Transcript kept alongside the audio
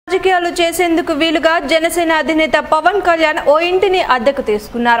రాజకీయాలు చేసేందుకు వీలుగా జనసేన అధినేత పవన్ కళ్యాణ్ ఓ ఇంటిని అద్దెకు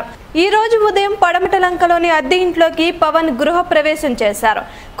తీసుకున్నారు. ఈ రోజు ఉదయం పడమటలంకలోని అద్దె ఇంట్లోకి పవన్ గృహ ప్రవేశం చేశారు.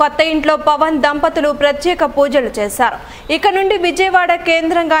 కొత్త ఇంట్లో పవన్ దంపతులు ప్రత్యేక పూజలు చేశారు. ఇక నుండి విజయవాడ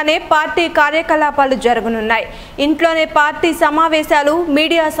కేంద్రంగానే పార్టీ కార్యకలాపాలు జరగనున్నాయి. ఇంట్లోనే పార్టీ సమావేశాలు,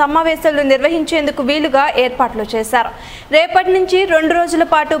 మీడియా సమావేశాలు నిర్వహించేందుకు వీలుగా ఏర్పాట్లు చేశారు. రేపటి నుంచి 2 రోజుల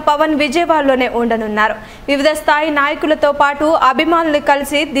పాటు పవన్ విజయవాడలోనే ఉండనున్నారు. వివిధ స్థాయి నాయకులతో పాటు అభిమానులు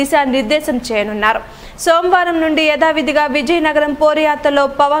కలిసి దిశానిర్దేశం చేయనున్నారు. సోమవారం నుండి యథావిధిగా విజయనగరం పోరయాత్రలో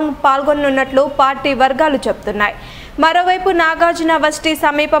పవన్ పాల్గొనున్నట్లు పార్టీ వర్గాలు చెబుతున్నాయి. మరోవైపు నాగార్జున వస్తి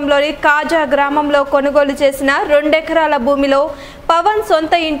సమీపంలోని కాజా గ్రామంలో కొనుగోలు చేసిన 2 ఎకరాల భూమిలో పవన్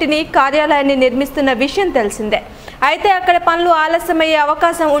సొంత ఇంటిని, కార్యాలయాన్ని నిర్మిస్తున్న విషయం తెలిసిందే. అయితే అక్కడ పనులు ఆలస్యమయ్యే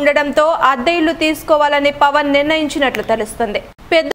అవకాశం ఉండడంతో అద్దె ఇల్లు తీసుకోవాలని పవన్ నిర్ణయించినట్లు తెలుస్తుంది.